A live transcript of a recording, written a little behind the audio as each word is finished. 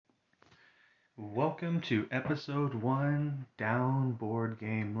Welcome to episode 1 Down Board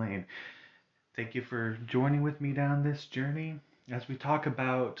Game Lane. Thank you for joining with me down this journey as we talk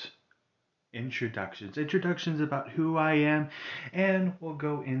about introductions about who I am, and we'll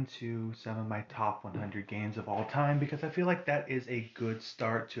go into some of my top 100 games of all time because I feel like that is a good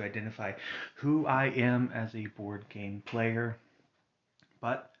start to identify who I am as a board game player.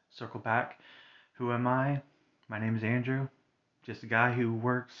 But circle back, who am I? My name is Andrew. Just a guy who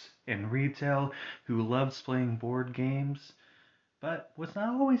works in retail, who loves playing board games, but was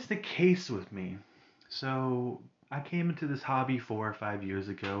not always the case with me. So I came into this hobby 4 or 5 years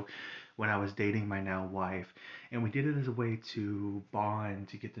ago when I was dating my now wife, and we did it as a way to bond,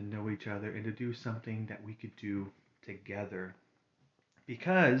 to get to know each other, and to do something that we could do together.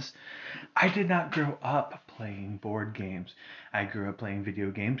 Because I did not grow up playing board games. I grew up playing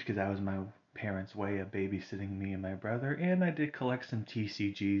video games because that was my parents' way of babysitting me and my brother, and I did collect some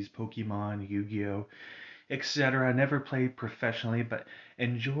TCGs, Pokemon, Yu-Gi-Oh, etc. I never played professionally, but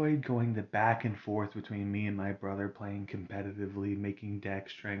enjoyed going the back and forth between me and my brother playing competitively, making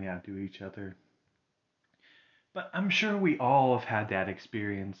decks, trying out to each other. But I'm sure we all have had that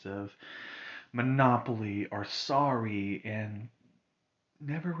experience of Monopoly or Sorry and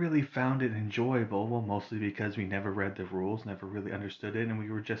never really found it enjoyable. Well, mostly because we never read the rules, never really understood it, and we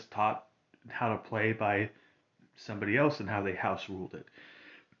were just taught how to play by somebody else and how they house ruled it.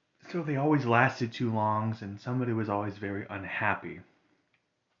 So they always lasted too long, and somebody was always very unhappy.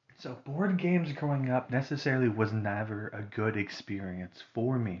 So board games growing up necessarily was never a good experience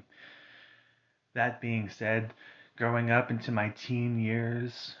for me. That being said, growing up into my teen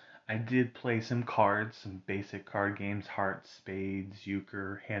years, I did play some cards, some basic card games, hearts, spades,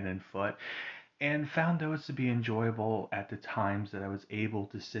 euchre, hand and foot, and found those to be enjoyable at the times that I was able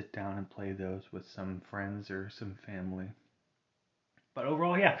to sit down and play those with some friends or some family. But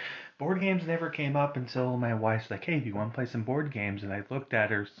overall, yeah, board games never came up until my wife's like, "Hey, do you want to play some board games?" And I looked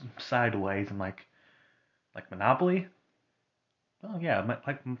at her sideways and like Monopoly? Oh yeah,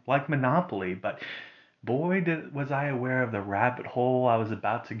 like Monopoly. But boy, was I aware of the rabbit hole I was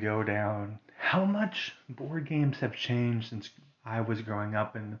about to go down. How much board games have changed since I was growing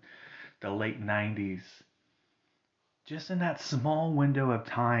up in the late 90s. Just in that small window of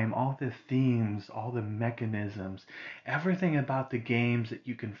time, all the themes, all the mechanisms, everything about the games that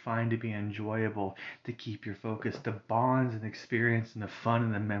you can find to be enjoyable, to keep your focus, the bonds and experience and the fun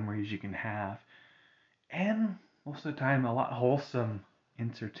and the memories you can have. And most of the time, a lot wholesome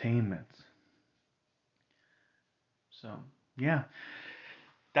entertainment. So, yeah,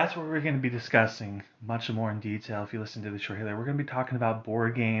 that's what we're going to be discussing much more in detail. If you listen to the trailer, we're going to be talking about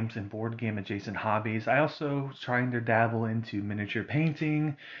board games and board game adjacent hobbies. I also trying to dabble into miniature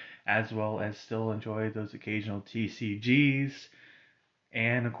painting, as well as still enjoy those occasional TCGs.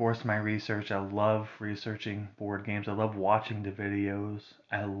 And of course, my research. I love researching board games. I love watching the videos.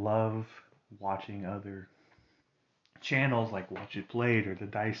 I love watching other channels like Watch It Played or the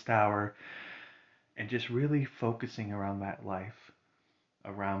Dice Tower, and just really focusing around that life,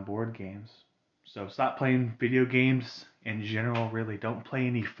 around board games. So stop playing video games in general, really. Don't play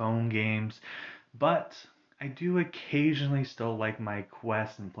any phone games. But I do occasionally still like my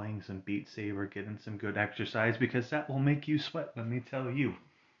Quest and playing some Beat Saber, getting some good exercise because that will make you sweat, let me tell you.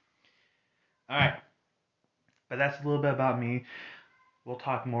 Alright, but that's a little bit about me. We'll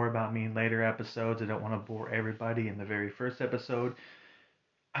talk more about me in later episodes. I don't want to bore everybody in the very first episode.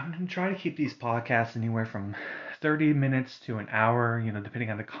 I'm going to try to keep these podcasts anywhere from 30 minutes to an hour,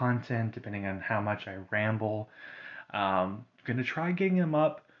 depending on the content, depending on how much I ramble. I'm going to try getting them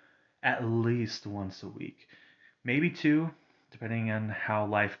up at least once a week, maybe two, depending on how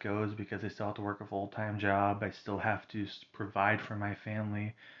life goes, because I still have to work a full-time job. I still have to provide for my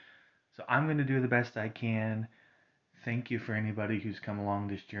family. So I'm going to do the best I can. Thank you for anybody who's come along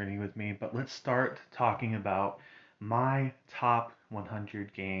this journey with me. But let's start talking about my top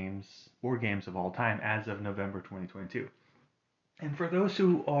 100 games, board games of all time as of November 2022. And for those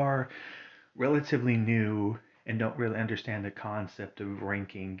who are relatively new and don't really understand the concept of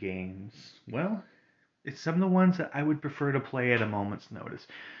ranking games, well, it's some of the ones that I would prefer to play at a moment's notice,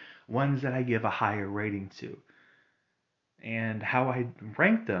 ones that I give a higher rating to. And how I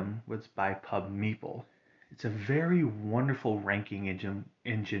ranked them was by PubMeeple. It's a very wonderful ranking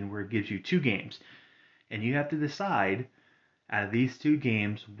engine where it gives you two games, and you have to decide out of these two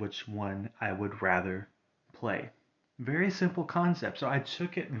games which one I would rather play. Very simple concept. So I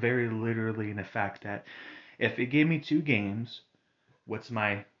took it very literally in the fact that if it gave me two games, what's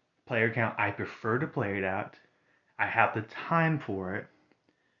my player count I prefer to play it at, I have the time for it,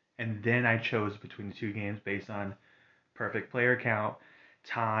 and then I chose between the two games based on perfect player count,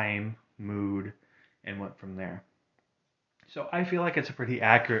 time, mood, and went from there. So I feel like it's a pretty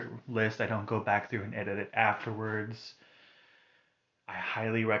accurate list. I don't go back through and edit it afterwards. I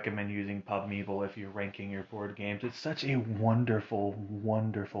highly recommend using PubMeeple if you're ranking your board games. It's such a wonderful,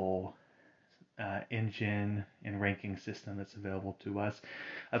 wonderful engine and ranking system that's available to us.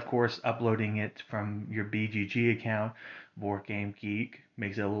 Of course, uploading it from your BGG account, Board Game Geek,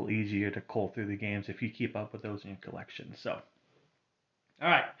 makes it a little easier to cull through the games if you keep up with those in your collection. So, all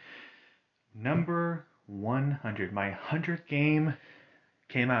right, number 100. My 100th game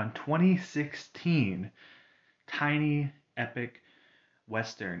came out in 2016. Tiny Epic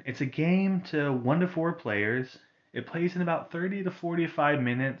Western. It's a game to 1 to 4 players. It plays in about 30 to 45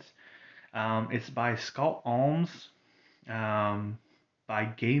 minutes. It's by Scott Almes,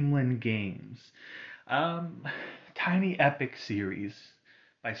 by Gamelin Games. Tiny Epic series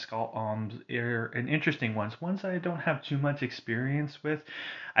by Scott Almes are an interesting ones I don't have too much experience with.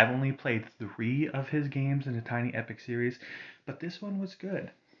 I've only played 3 of his games in the Tiny Epic series, but this one was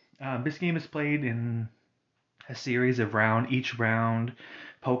good. This game is played in a series of each round,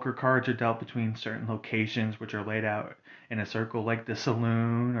 poker cards are dealt between certain locations which are laid out in a circle like the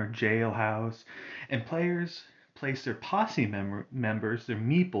saloon or jailhouse, and players place their posse members, their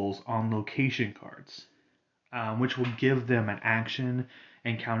meeples, on location cards, which will give them an action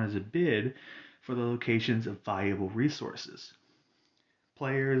and count as a bid for the locations of valuable resources.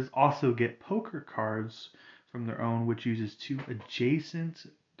 Players also get poker cards from their own, which uses 2 adjacent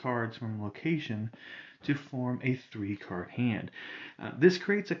cards from location to form a 3-card hand. This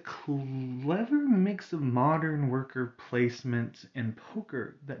creates a clever mix of modern worker placement and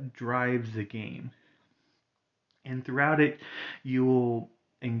poker that drives the game. And throughout it, you will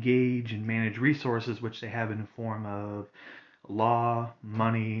engage and manage resources which they have in the form of law,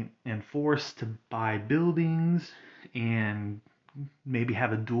 money, and force to buy buildings and maybe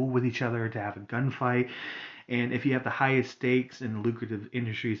have a duel with each other, to have a gunfight. And if you have the highest stakes in lucrative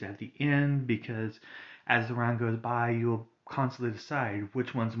industries at the end, because as the round goes by, you'll constantly decide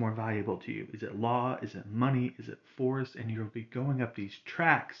which one's more valuable to you. Is it law? Is it money? Is it force? And you'll be going up these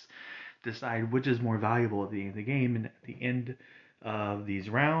tracks, decide which is more valuable at the end of the game. And at the end of these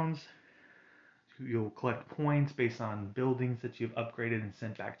rounds, you'll collect points based on buildings that you've upgraded and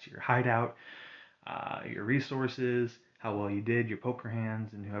sent back to your hideout, your resources, how well you did, your poker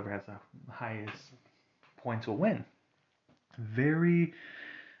hands, and whoever has the highest points will win. Very,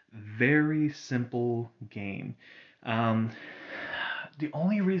 very simple game. The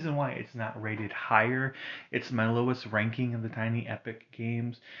only reason why it's not rated higher, it's my lowest ranking of the Tiny Epic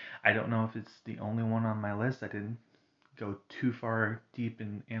games. I don't know if it's the only one on my list. I didn't go too far deep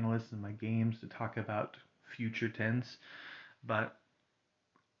in analysis in my games to talk about future tense, but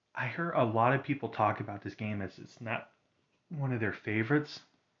I heard a lot of people talk about this game as it's not one of their favorites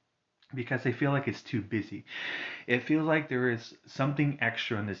because they feel like it's too busy. It feels like there is something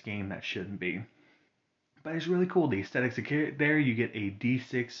extra in this game that shouldn't be. But it's really cool. The aesthetics are there. You get a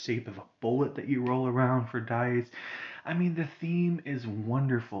D6 shape of a bullet that you roll around for dice. I mean, the theme is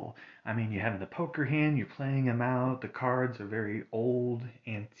wonderful. I mean, you have the poker hand, you're playing them out. The cards are very old,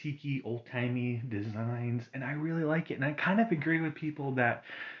 antique, old-timey designs, and I really like it. And I kind of agree with people that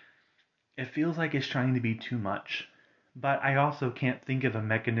it feels like it's trying to be too much. But I also can't think of a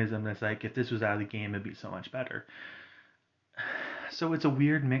mechanism that's like, if this was out of the game, it'd be so much better. So it's a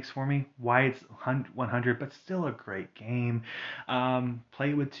weird mix for me. Why it's 100, but still a great game.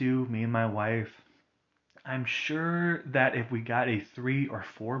 Play with 2, me and my wife. I'm sure that if we got a 3 or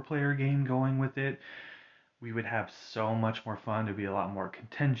 4 player game going with it, we would have so much more fun. There'd be a lot more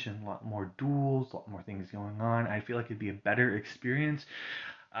contention, a lot more duels, a lot more things going on. I feel like it'd be a better experience.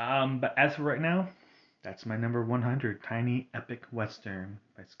 But as for right now, that's my number 100, Tiny Epic Western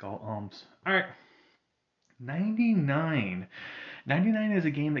by Scott Almes. All right, 99. 99 is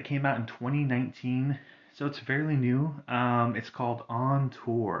a game that came out in 2019, so it's fairly new. It's called On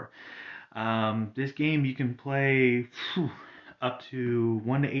Tour. This game you can play up to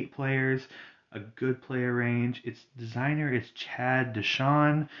 1 to 8 players, a good player range. Its designer is Chad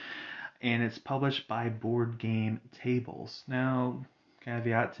Deshawn, and it's published by Board Game Tables. Now,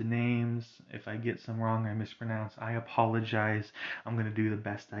 caveat to names, if I get some wrong or mispronounce, I apologize. I'm going to do the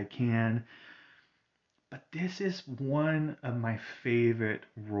best I can. But this is one of my favorite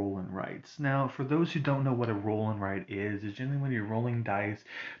roll and writes. Now, for those who don't know what a roll and write is generally when you're rolling dice,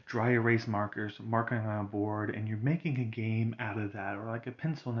 dry erase markers, marking on a board, and you're making a game out of that, or like a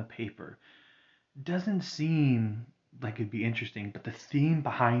pencil and a paper. Doesn't seem like it'd be interesting, but the theme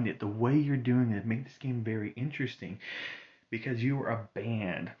behind it, the way you're doing it, makes this game very interesting. Because you are a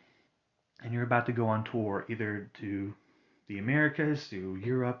band, and you're about to go on tour, either to the Americas, through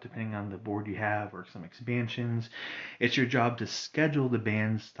Europe, depending on the board you have, or some expansions. It's your job to schedule the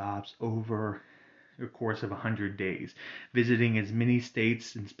band stops over the course of 100 days, visiting as many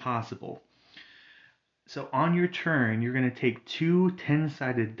states as possible. So on your turn, you're going to take two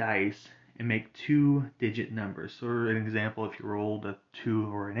 10-sided dice and make 2-digit numbers. So for an example, if you rolled a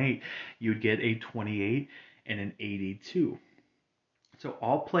 2 or an 8, you'd get a 28 and an 82. So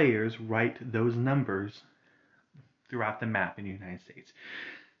all players write those numbers throughout the map in the United States.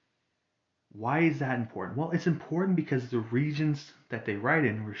 Why is that important? Well, it's important because the regions that they write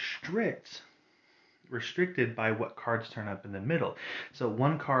in restricted by what cards turn up in the middle. So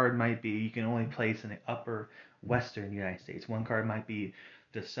one card might be you can only place in the upper western United States. One card might be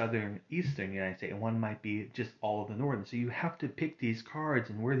the southern eastern United States, and one might be just all of the northern. So you have to pick these cards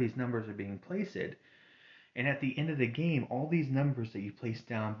and where these numbers are being placed. And at the end of the game, all these numbers that you place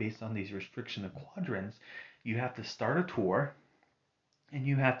down based on these restriction of quadrants, you have to start a tour and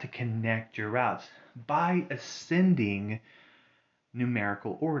you have to connect your routes by ascending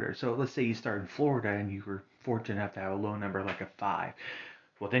numerical order. So let's say you start in Florida and you were fortunate enough to have a low number like a 5.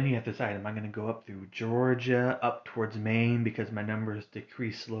 Well, then you have to decide, am I going to go up through Georgia, up towards Maine, because my numbers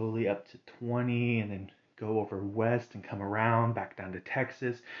decrease slowly up to 20, and then go over west and come around back down to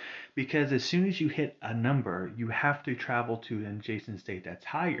Texas? Because as soon as you hit a number, you have to travel to an adjacent state that's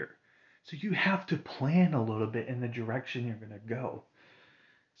higher. So you have to plan a little bit in the direction you're going to go.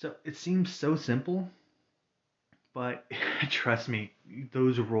 So it seems so simple, but trust me,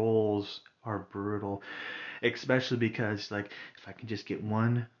 those rolls are brutal. Especially because, like, if I can just get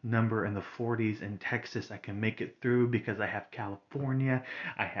one number in the 40s in Texas, I can make it through because I have California,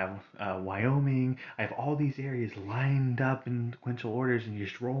 I have Wyoming, I have all these areas lined up in sequential orders, and you're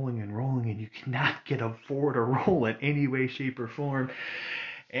just rolling, and you cannot get a 4 to roll in any way, shape, or form.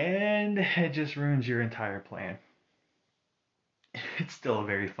 And it just ruins your entire plan. It's still a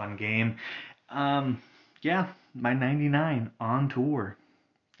very fun game. Yeah, my 99 on tour.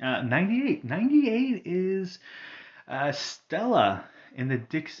 98 is Stella in the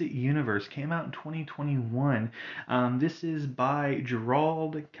Dixit universe. Came out in 2021. This is by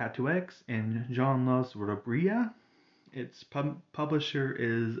Gerald Catuex and Jean-Louis Robria. Its publisher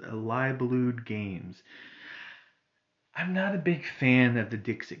is Libellude Games. I'm not a big fan of the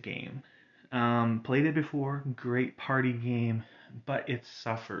Dixit game. Played it before, great party game, but it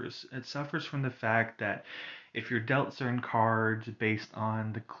suffers. It suffers from the fact that if you're dealt certain cards based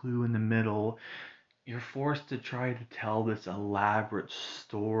on the clue in the middle, you're forced to try to tell this elaborate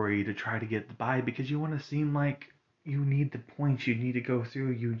story to try to get by because you want to seem like you need the points you need to go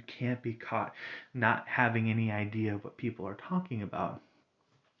through. You can't be caught not having any idea of what people are talking about.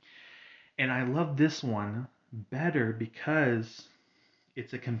 And I love this one better because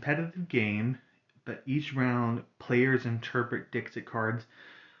it's a competitive game, but each round players interpret Dixit cards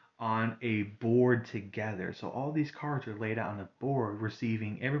on a board together. So all these cards are laid out on a board,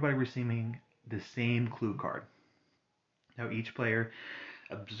 everybody receiving the same clue card. Now each player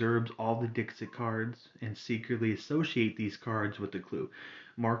observes all the Dixit cards and secretly associate these cards with the clue,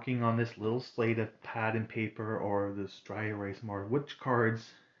 marking on this little slate of pad and paper or this dry erase mark which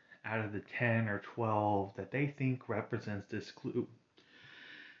cards out of the 10 or 12 that they think represents this clue.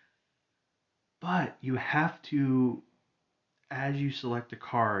 But you have to, as you select the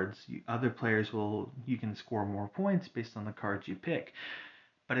cards, other players you can score more points based on the cards you pick.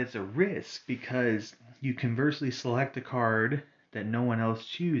 But it's a risk because you conversely select a card that no one else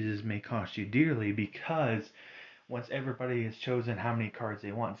chooses may cost you dearly, because once everybody has chosen how many cards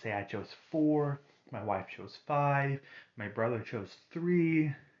they want, say I chose 4, my wife chose 5, my brother chose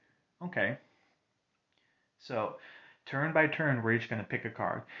 3. Okay. So turn by turn, we're each going to pick a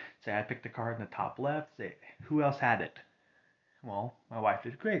card. Say I picked the card in the top left. Say, who else had it? Well, my wife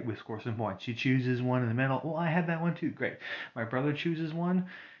did great. We score some points. She chooses one in the middle. Well, I had that one too. Great. My brother chooses one,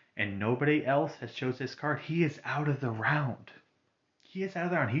 and nobody else has chose this card. He is out of the round. He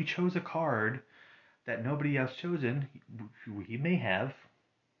chose a card that nobody else chosen. He may have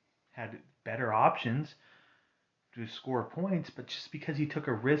had better options to score points, but just because he took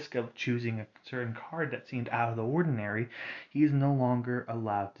a risk of choosing a certain card that seemed out of the ordinary, he is no longer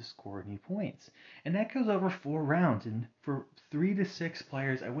allowed to score any points. And that goes over 4 rounds. And for 3 to 6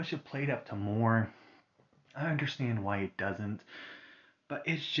 players, I wish it played up to more. I understand why it doesn't, but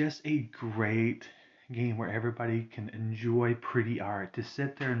it's just a great game where everybody can enjoy pretty art, to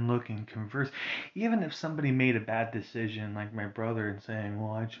sit there and look and converse. Even if somebody made a bad decision, like my brother, and saying,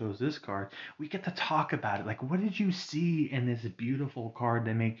 well, I chose this card, we get to talk about it. Like, what did you see in this beautiful card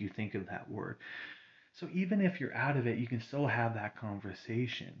that make you think of that word? So even if you're out of it, you can still have that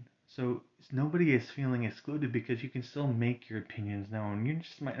conversation. So nobody is feeling excluded because you can still make your opinions known. You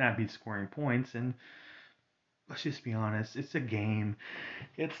just might not be scoring points, and let's just be honest, it's a game.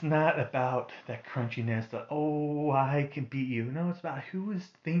 It's not about that crunchiness that, oh, I can beat you. No, it's about who is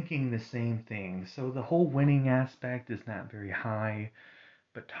thinking the same thing. So the whole winning aspect is not very high,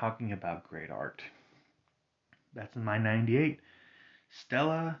 but talking about great art. That's in my 98.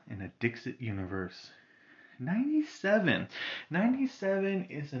 Stella in a Dixit Universe. 97. 97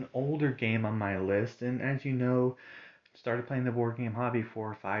 is an older game on my list, and as you know, started playing the board game hobby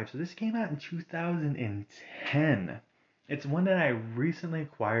 4 or 5, so this came out in 2010. It's one that I recently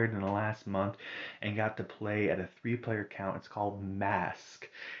acquired in the last month and got to play at a 3-player count. It's called Masque.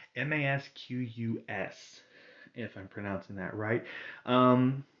 Masqus, if I'm pronouncing that right.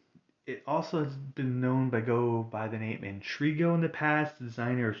 It also has been known by the name Intrigo in the past. The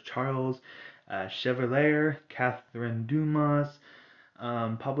designer is Charles Chevalier, Catherine Dumas.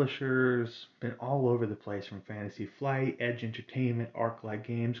 Publishers been all over the place, from Fantasy Flight, Edge Entertainment, ArcLight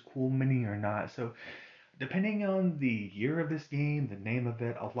Games, Cool Mini or not. So depending on the year of this game, the name of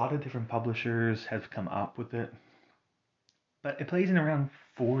it, a lot of different publishers have come up with it. But it plays in around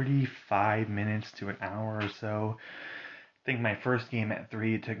 45 minutes to an hour or so. I think my first game at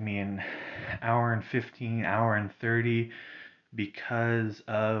 3, it took me an hour and 15, hour and 30 because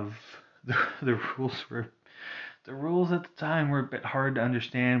of the rules at the time were a bit hard to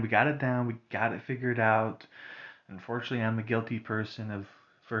understand. We got it down, we got it figured out. Unfortunately, I'm a guilty person of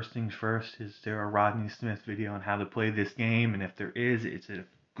first things first. Is there a Rodney Smith video on how to play this game? And if there is, it's a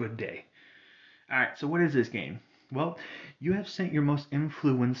good day. Alright, so what is this game? Well, you have sent your most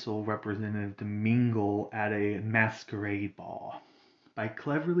influential representative to mingle at a masquerade ball. By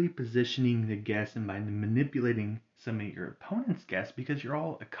cleverly positioning the guests and by manipulating some of your opponent's guests, because you're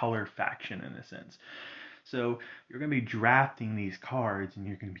all a color faction in a sense. So you're going to be drafting these cards, and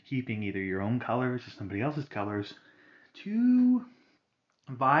you're going to be keeping either your own colors or somebody else's colors to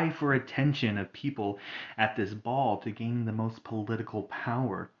vie for attention of people at this ball to gain the most political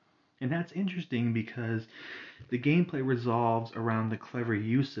power. And that's interesting because the gameplay resolves around the clever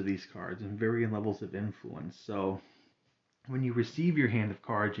use of these cards and varying levels of influence. So when you receive your hand of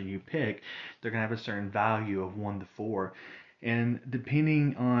cards and you pick, they're going to have a certain value of 1 to 4. And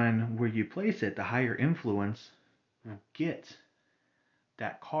depending on where you place it, the higher influence will get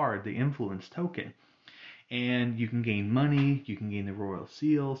that card, the influence token. And you can gain money, you can gain the royal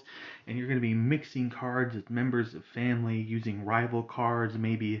seals, and you're going to be mixing cards with members of family, using rival cards,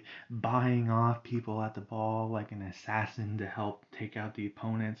 maybe buying off people at the ball like an assassin to help take out the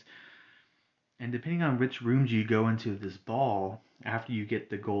opponents. And depending on which rooms you go into this ball, after you get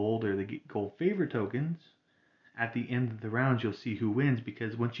the gold or the gold favor tokens, at the end of the rounds you'll see who wins,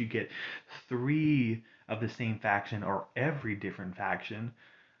 because once you get 3 of the same faction or every different faction,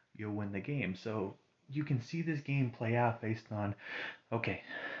 you'll win the game. So you can see this game play out based on, okay,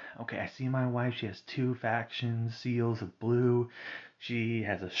 I see my wife, she has 2 factions, seals of blue. She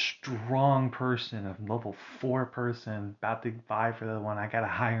has a strong person, a level 4 person, about to vie for the one. I gotta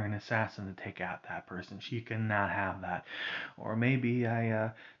hire an assassin to take out that person. She cannot have that. Or maybe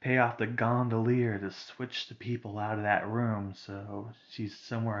I pay off the gondolier to switch the people out of that room so she's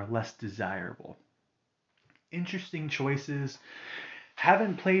somewhere less desirable. Interesting choices.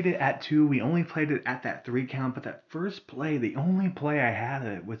 Haven't played it at 2. We only played it at that 3 count. But that first play, the only play I had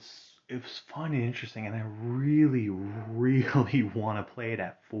it was fun and interesting, and I really, really want to play it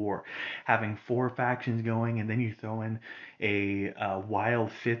at 4. Having 4 factions going, and then you throw in a wild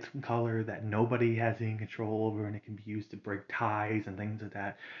 5th color that nobody has any control over, and it can be used to break ties and things like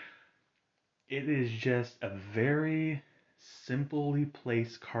that. It is just a very simply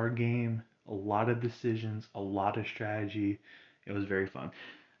placed card game. A lot of decisions, a lot of strategy. It was very fun.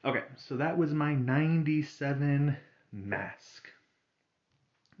 Okay, so that was my 97 Masque.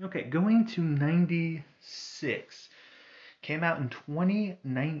 Okay, going to 96. Came out in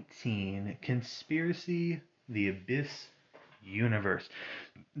 2019. Conspiracy, the Abyss Universe.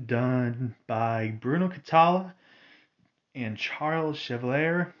 Done by Bruno Cathala and Charles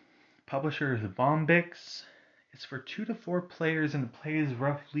Chevalier. Publisher is Bombix. It's for 2 to 4 players, and it plays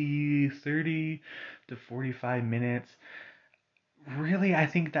roughly 30 to 45 minutes. Really, I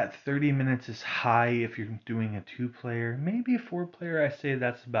think that 30 minutes is high if you're doing a 2-player. Maybe a 4-player, I say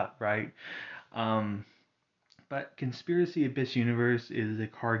that's about right. But Conspiracy Abyss Universe is a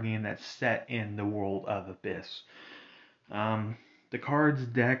card game that's set in the world of Abyss. The cards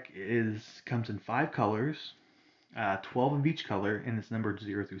deck comes in 5 colors, 12 of each color, and it's numbered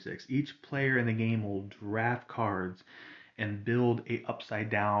 0 through 6. Each player in the game will draft cards and build a upside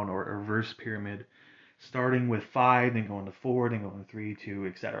down or a reverse pyramid, starting with 5, then going to 4, then going to 3, 2,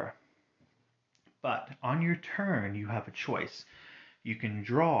 etc. But on your turn, you have a choice. You can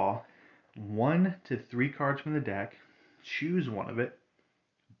draw 1 to 3 cards from the deck, choose one of it,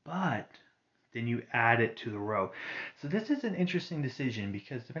 but then you add it to the row. So this is an interesting decision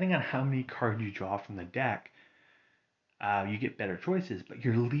because depending on how many cards you draw from the deck, you get better choices, but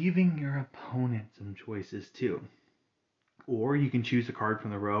you're leaving your opponent some choices too. Or you can choose a card from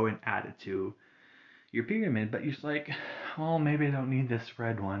the row and add it to your pyramid, but you're just like, well, maybe I don't need this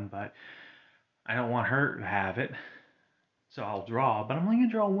red one, but I don't want her to have it. So I'll draw, but I'm only going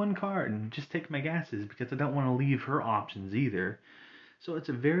to draw one card and just take my guesses because I don't want to leave her options either. So it's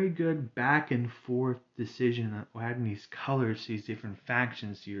a very good back and forth decision of adding these colors to these different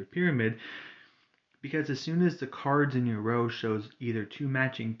factions to your pyramid, because as soon as the cards in your row shows either 2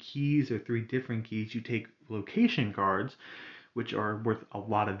 matching keys or 3 different keys, you take location cards, which are worth a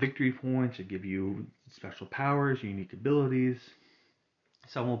lot of victory points or give you special powers, unique abilities.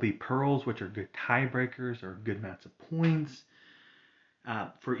 Some will be pearls, which are good tiebreakers or good amounts of points.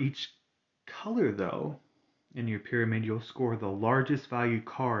 For each color, though, in your pyramid, you'll score the largest value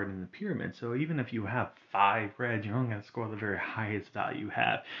card in the pyramid. So even if you have 5 reds, you're only going to score the very highest value you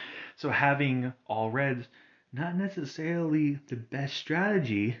have. So having all reds, not necessarily the best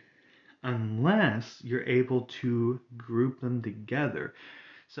strategy unless you're able to group them together.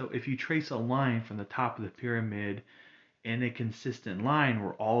 So if you trace a line from the top of the pyramid in a consistent line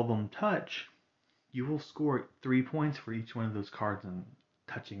where all of them touch, you will score 3 points for each one of those cards and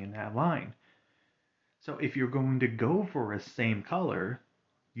touching in that line. So if you're going to go for a same color,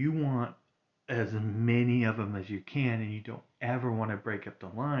 you want as many of them as you can, and you don't ever want to break up the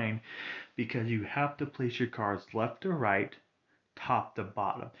line because you have to place your cards left to right, top to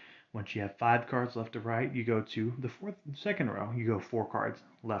bottom. Once you have 5 cards left to right, you go to the second row. You go 4 cards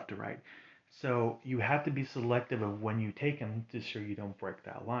left to right. So you have to be selective of when you take them to ensure you don't break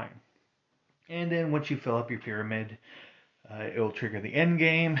that line. And then once you fill up your pyramid, it will trigger the end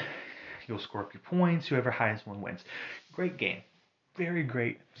game. You'll score up your points. Whoever highest one wins. Great game. Very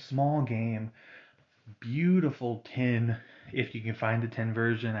great. Small game. Beautiful tin. If you can find the 10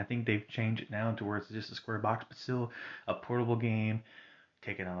 version. I think they've changed it now to where it's just a square box, but still a portable game.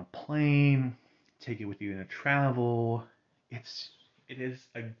 Take it on a plane. Take it with you in a travel. It is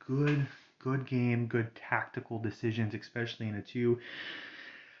a good game. Good tactical decisions, especially in a 2.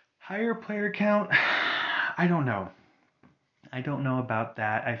 Higher player count. I don't know. I don't know about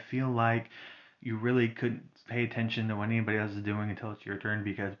that. I feel like you really couldn't pay attention to what anybody else is doing until it's your turn,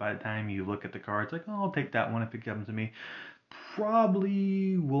 because by the time you look at the cards, like, oh, I'll take that one if it comes to me,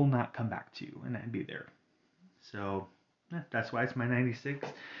 probably will not come back to you, and I'd be there. So that's why it's my 96.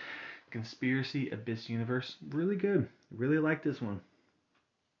 Conspiracy Abyss Universe. Really good. Really like this one.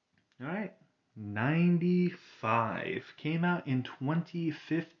 All right. 95. Came out in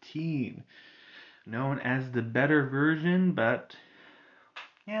 2015. Known as the better version, but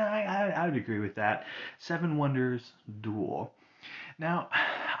yeah, I would agree with that. Seven Wonders Duel. Now,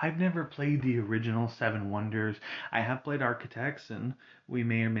 I've never played the original Seven Wonders. I have played Architects, and we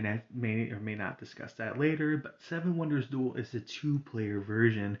may or may not discuss that later, but Seven Wonders Duel is a 2-player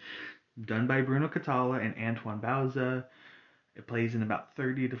version done by Bruno Catala and Antoine Bauza. It plays in about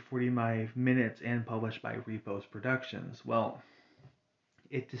 30 to 45 minutes and published by Repos Productions. Well,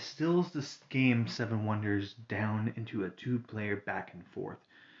 it distills this game, Seven Wonders, down into a 2-player back and forth.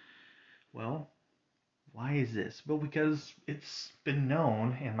 Well, why is this? Well, because it's been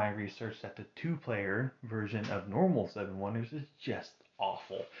known in my research that the 2-player version of normal Seven Wonders is just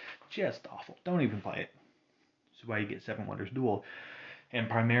awful. Just awful. Don't even play it. That's why you get Seven Wonders Duel. And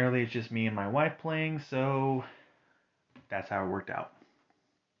primarily it's just me and my wife playing, so that's how it worked out.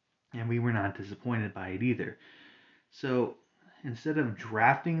 And we were not disappointed by it either. So instead of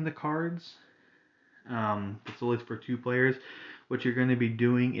drafting the cards, it's only for 2 players, what you're going to be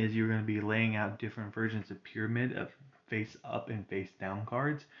doing is you're going to be laying out different versions of pyramid of face up and face down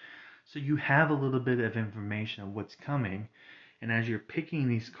cards. So you have a little bit of information of what's coming. And as you're picking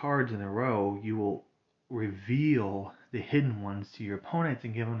these cards in a row, you will reveal the hidden ones to your opponents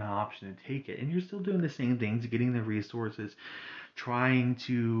and give them an option to take it. And you're still doing the same things, getting the resources, trying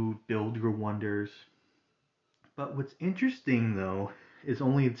to build your wonders. But what's interesting, though, is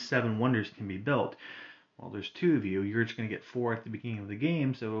only 7 wonders can be built. Well, there's 2 of you. You're just going to get 4 at the beginning of the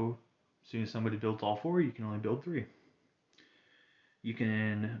game, so as soon as somebody builds all 4, you can only build 3. You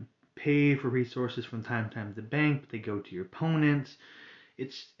can pay for resources from time to time at the bank, but they go to your opponents.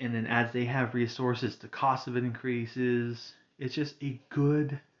 And then as they have resources, the cost of it increases. It's just a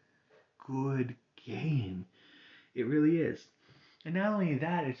good game. It really is. And not only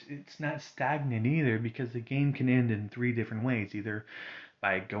that, it's not stagnant either, because the game can end in 3 different ways. Either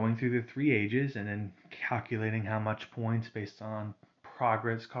by going through the 3 ages and then calculating how much points based on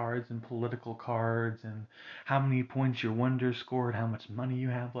progress cards and political cards and how many points your wonder scored, how much money you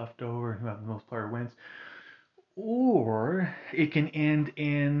have left over, and who have the most player wins. Or it can end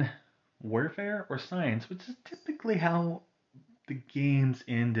in warfare or science, which is typically how the games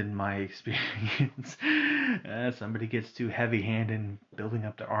end in my experience. Somebody gets too heavy-handed in building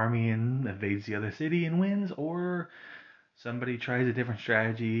up their army and invades the other city and wins, or somebody tries a different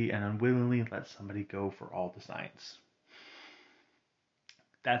strategy and unwillingly lets somebody go for all the science.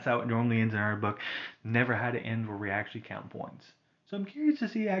 That's how it normally ends in our book. Never had it end where we actually count points. So I'm curious to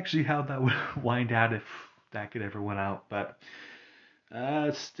see actually how that would wind out if that could ever win out. But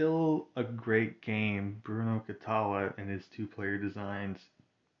still a great game. Bruno Cathala and his 2-player designs,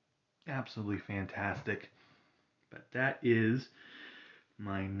 absolutely fantastic. But that is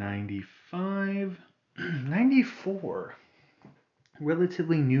my 95. 94.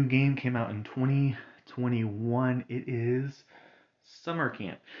 Relatively new game, came out in 2021. It is Summer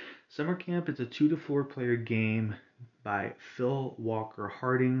Camp. Summer Camp is a 2 to 4 player game by Phil Walker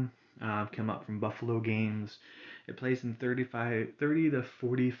Harding. Come up from Buffalo Games. It plays in 30 to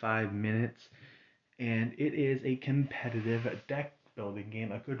 45 minutes, and it is a competitive deck building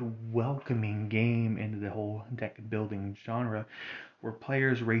game, a good welcoming game into the whole deck building genre, where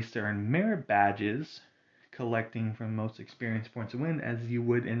players race to earn merit badges, collecting from most experience points to win, as you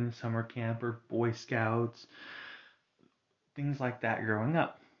would in summer camp or Boy Scouts, things like that growing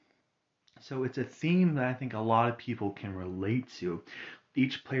up. So it's a theme that I think a lot of people can relate to.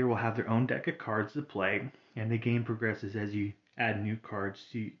 Each player will have their own deck of cards to play, and the game progresses as you add new cards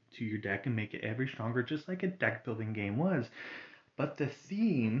to your deck and make it ever stronger, just like a deck building game was. But the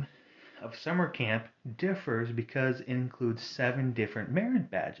theme of Summer Camp differs because it includes 7 different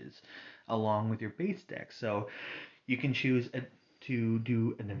merit badges along with your base deck. So you can choose to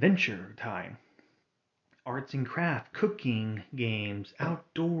do an adventure time, arts and craft, cooking games,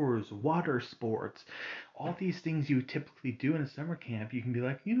 outdoors, water sports, all these things you would typically do in a summer camp. You can be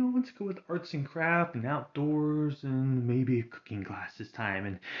like, let's go with arts and craft and outdoors and maybe a cooking class this time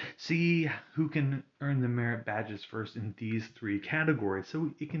and see who can earn the merit badges first in these 3 categories.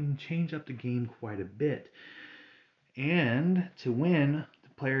 So it can change up the game quite a bit. And to win, the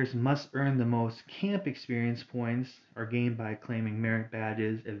players must earn the most camp experience points are gained by claiming merit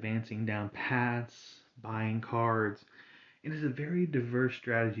badges, advancing down paths, buying cards. It is a very diverse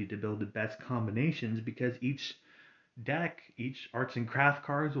strategy to build the best combinations because each deck, each arts and craft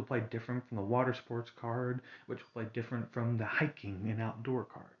cards will play different from the water sports card, which will play different from the hiking and outdoor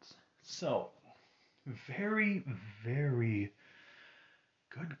cards. So, very, very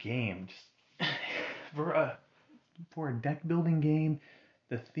good game. Just for a deck building game,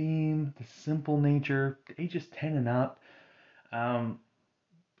 the theme, the simple nature, ages 10 and up,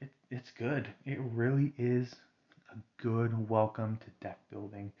 it's good. It really is a good welcome to deck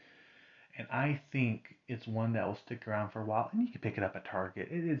building. And I think it's one that will stick around for a while. And you can pick it up at Target.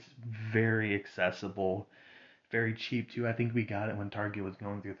 It is very accessible, very cheap too. I think we got it when Target was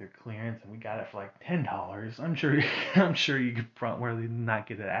going through their clearance, and we got it for like $10. I'm sure you could probably not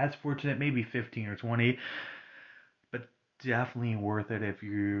get it as fortunate, maybe 15 or 20, but definitely worth it if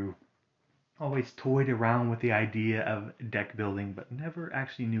you always toyed around with the idea of deck building, but never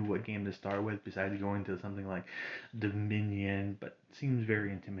actually knew what game to start with besides going to something like Dominion, but it seems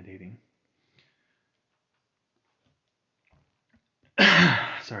very intimidating.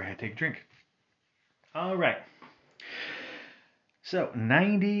 Sorry, I take a drink. All right. So,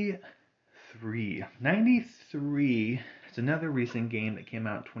 93. 93, it's another recent game that came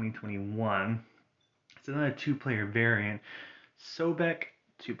out in 2021. It's another 2-player variant. Sobek,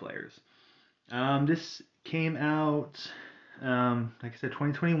 2 players. This came out, like I said,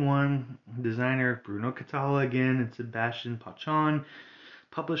 2021. Designer Bruno Cathala again and Sebastian Pachon.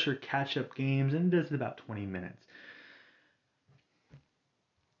 Publisher Catch Up Games, and it does it about 20 minutes.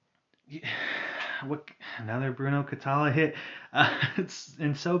 Another Bruno Cathala hit. It's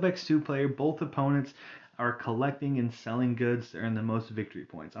in Sobek's 2-player. Both opponents are collecting and selling goods to earn the most victory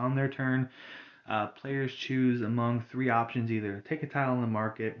points. On their turn, players choose among 3 options: either take a tile on the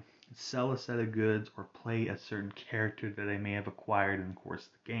market, sell a set of goods, or play a certain character that they may have acquired in the course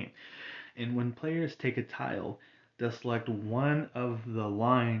of the game. And when players take a tile, they'll select one of the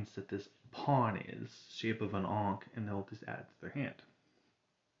lines that this pawn is, shape of an Ankh, and they'll just add it to their hand.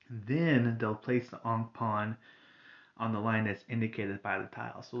 Then they'll place the Ankh pawn on the line that's indicated by the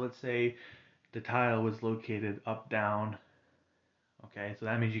tile. So let's say the tile was located up, down. Okay, so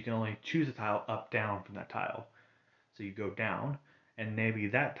that means you can only choose a tile up, down from that tile. So you go down, and maybe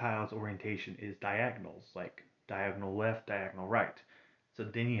that tile's orientation is diagonals, like diagonal left, diagonal right. So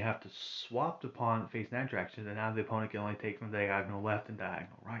then you have to swap the pawn facing that direction, and now the opponent can only take from diagonal left and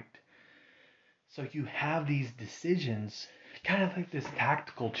diagonal right. So you have these decisions, kind of like this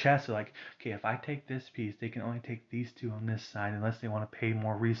tactical chess. So like, okay, if I take this piece, they can only take these two on this side unless they want to pay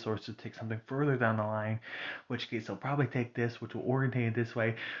more resources to take something further down the line, which case they'll probably take this, which will orientate it this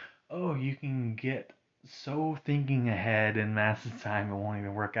way. Oh, you can get so thinking ahead in massive time it won't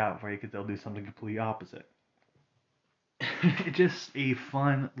even work out for you because they'll do something completely opposite. It's just a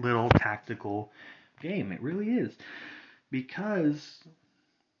fun little tactical game. It really is. Because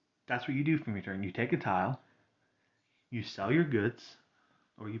that's what you do from your turn. You take a tile, you sell your goods,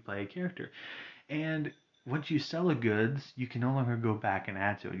 or you play a character. And once you sell the goods, you can no longer go back and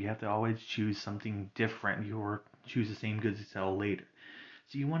add to it. You have to always choose something different or choose the same goods to sell later.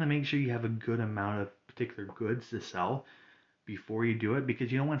 So you want to make sure you have a good amount of particular goods to sell before you do it,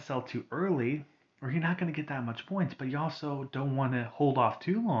 because you don't want to sell too early or you're not going to get that much points. But you also don't want to hold off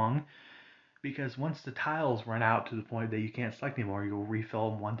too long, because once the tiles run out to the point that you can't select anymore, you'll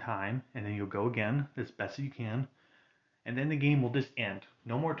refill them one time and then you'll go again as best as you can, and then the game will just end.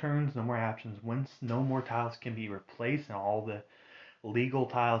 No more turns, no more actions. Once no more tiles can be replaced and all the legal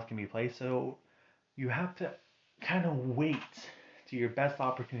tiles can be placed, so you have to kind of wait to your best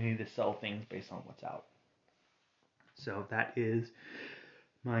opportunity to sell things based on what's out. So that is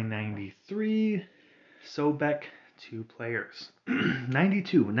my 93 Sobek 2 players.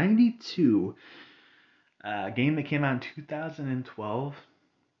 92. Game that came out in 2012.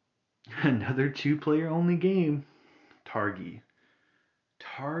 Another 2-player only game. Targi.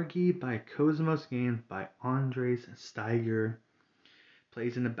 Targi by Cosmos Games by Andres Steiger.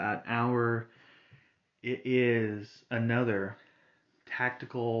 Plays in about an hour. It is another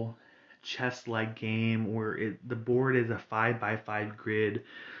tactical chess-like game where the board is a 5x5 grid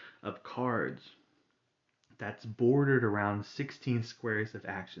of cards that's bordered around 16 squares of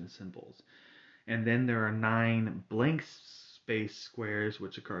action symbols. And then there are 9 blank space squares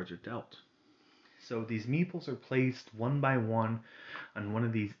which the cards are dealt. So these meeples are placed one by one on one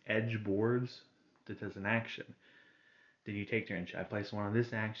of these edge boards that does an action. Then you take turns. I place one on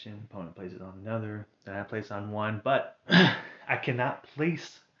this action, opponent places it on another, then I place on one, but I cannot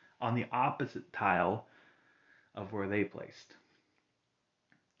place on the opposite tile of where they placed.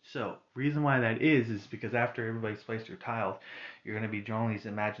 So, reason why that is because after everybody's placed their tiles, you're going to be drawing these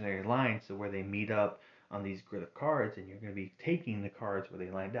imaginary lines to where they meet up on these grid of cards, and you're going to be taking the cards where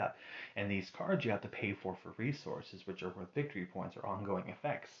they lined up. And these cards you have to pay for resources, which are worth victory points or ongoing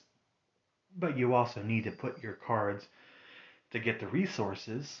effects. But you also need to put your cards to get the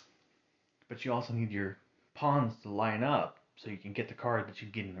resources, but you also need your pawns to line up so you can get the card that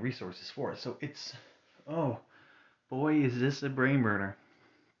you're getting the resources for. So it's, oh boy, is this a brain burner.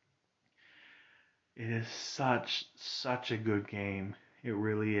 It is such a good game. It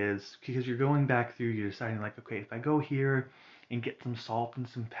really is. Because you're going back through, you're deciding like, okay, if I go here and get some salt and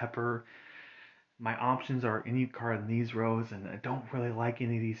some pepper, my options are any card in these rows, and I don't really like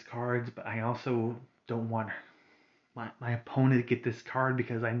any of these cards, but I also don't want my opponent to get this card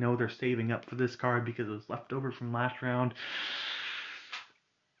because I know they're saving up for this card because it was left over from last round.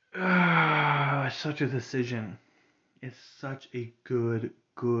 Such a decision. It's such a good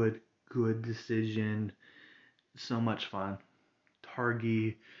decision. So much fun.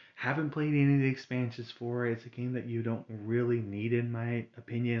 Targi. Haven't played any of the expansions for it. It's a game that you don't really need, in my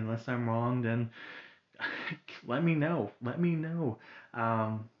opinion. Unless I'm wrong, then let me know. Let me know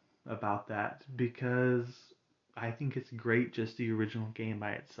about that, because I think it's great, just the original game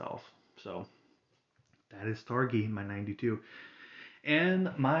by itself. So that is Targi, my 92.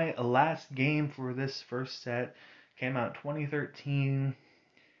 And my last game for this first set came out 2013.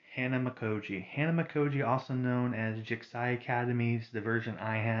 Hanamakoji. Hanamakoji, also known as Jixai Academies, the version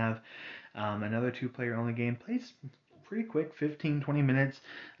I have. Another 2-player only game. Plays pretty quick, 15-20 minutes,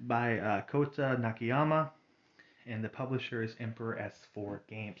 by Kota Nakayama, and the publisher is Emperor S4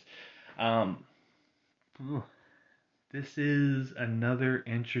 Games. This is another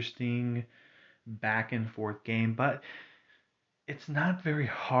interesting back and forth game, but it's not very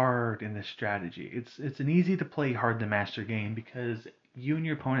hard in the strategy. It's an easy to play, hard to master game because you and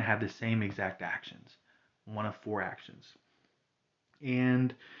your opponent have the same exact actions. One of 4 actions.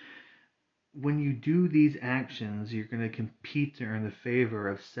 And when you do these actions, you're going to compete to earn the favor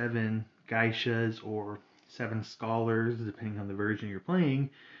of 7 geishas or 7 scholars, depending on the version you're playing,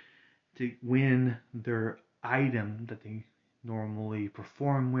 to win their item that they normally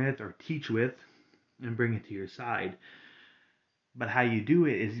perform with or teach with and bring it to your side. But how you do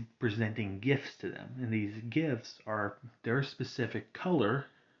it is presenting gifts to them. And these gifts are their specific color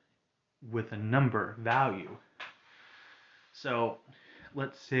with a number value. So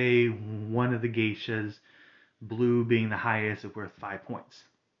let's say one of the geishas, blue being the highest, is worth 5 points.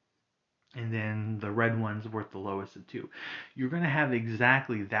 And then the red one's worth the lowest of 2. You're going to have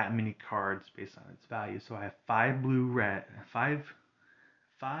exactly that many cards based on its value. So I have 5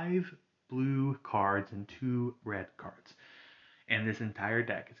 blue cards and 2 red cards. And this entire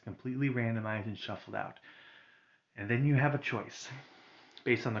deck is completely randomized and shuffled out. And then you have a choice.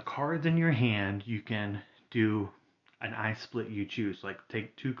 Based on the cards in your hand, you can do an I split you choose. Like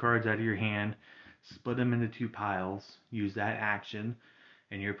take 2 cards out of your hand, split them into 2 piles, use that action,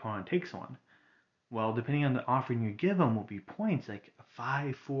 and your opponent takes one. Well, depending on the offering you give them will be points like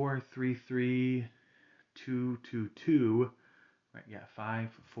 5, 4, 3, 3, 2, 2, 2. Right, yeah, 5,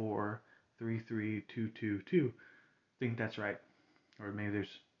 4, 3, 3, 2, 2, 2. I think that's right. Or maybe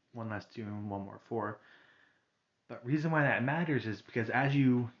there's one less 2 and one more 4. But reason why that matters is because as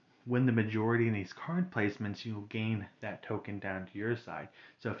you win the majority in these card placements, you'll gain that token down to your side.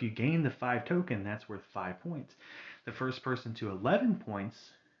 So if you gain the 5 token, that's worth 5 points. The first person to 11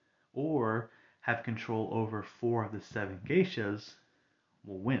 points or have control over 4 of the 7 geishas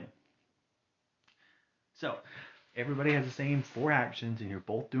will win. So everybody has the same 4 actions and you're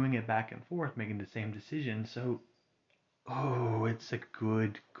both doing it back and forth, making the same decision. So, it's a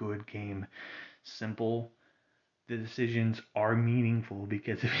good game. Simple. The decisions are meaningful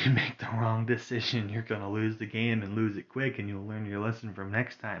because if you make the wrong decision, you're going to lose the game and lose it quick, and you'll learn your lesson from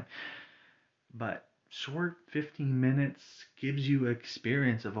next time. But short 15 minutes gives you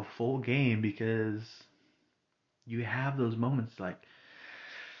experience of a full game because you have those moments like,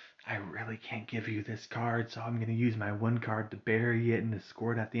 I really can't give you this card, so I'm going to use my 1 card to bury it and to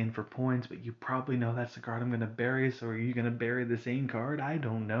score it at the end for points, but you probably know that's the card I'm going to bury, so are you going to bury the same card? I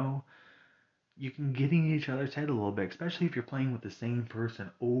don't know. You can get in each other's head a little bit, especially if you're playing with the same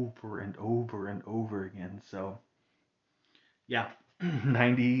person over and over and over again. So, yeah,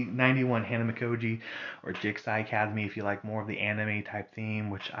 91 Hanamikoji or Jigsaw Academy if you like more of the anime type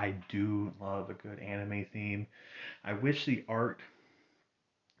theme, which I do love a good anime theme. I wish the art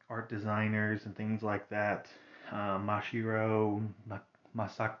designers and things like that, Mashiro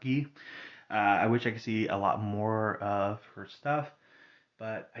Masaki, I wish I could see a lot more of her stuff.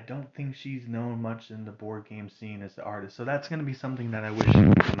 But I don't think she's known much in the board game scene as the artist. So that's going to be something that I wish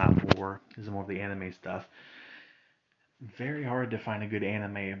would come out more, is more of the anime stuff. Very hard to find a good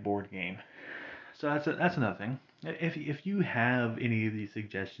anime board game. So that's another thing. If you have any of these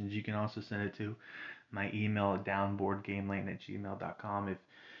suggestions, you can also send it to my email at downboardgamelane@gmail.com. If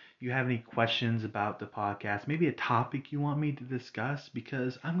you have any questions about the podcast, maybe a topic you want me to discuss,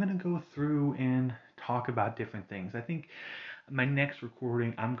 because I'm going to go through and talk about different things. I think my next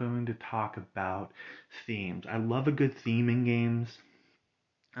recording, I'm going to talk about themes. I love a good theme in games,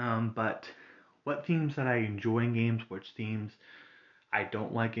 but what themes that I enjoy in games, which themes I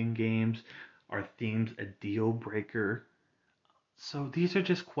don't like in games, are themes a deal breaker? So these are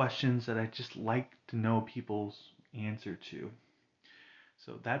just questions that I just like to know people's answer to.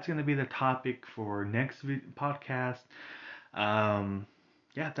 So that's going to be the topic for next podcast.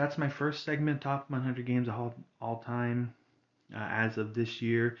 Yeah, that's my first segment, top 100 games of all time. As of this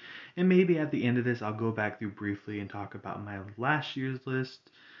year, and maybe at the end of this I'll go back through briefly and talk about my last year's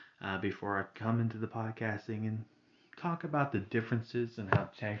list before I come into the podcasting and talk about the differences and how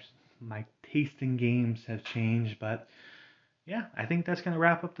my taste in games have changed. But yeah, I think that's going to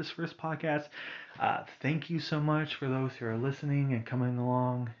wrap up this first podcast. Thank you so much for those who are listening and coming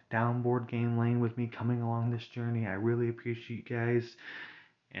along down Board Game Lane with me, coming along this journey. I really appreciate you guys,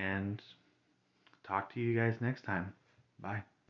 and talk to you guys next time. Bye.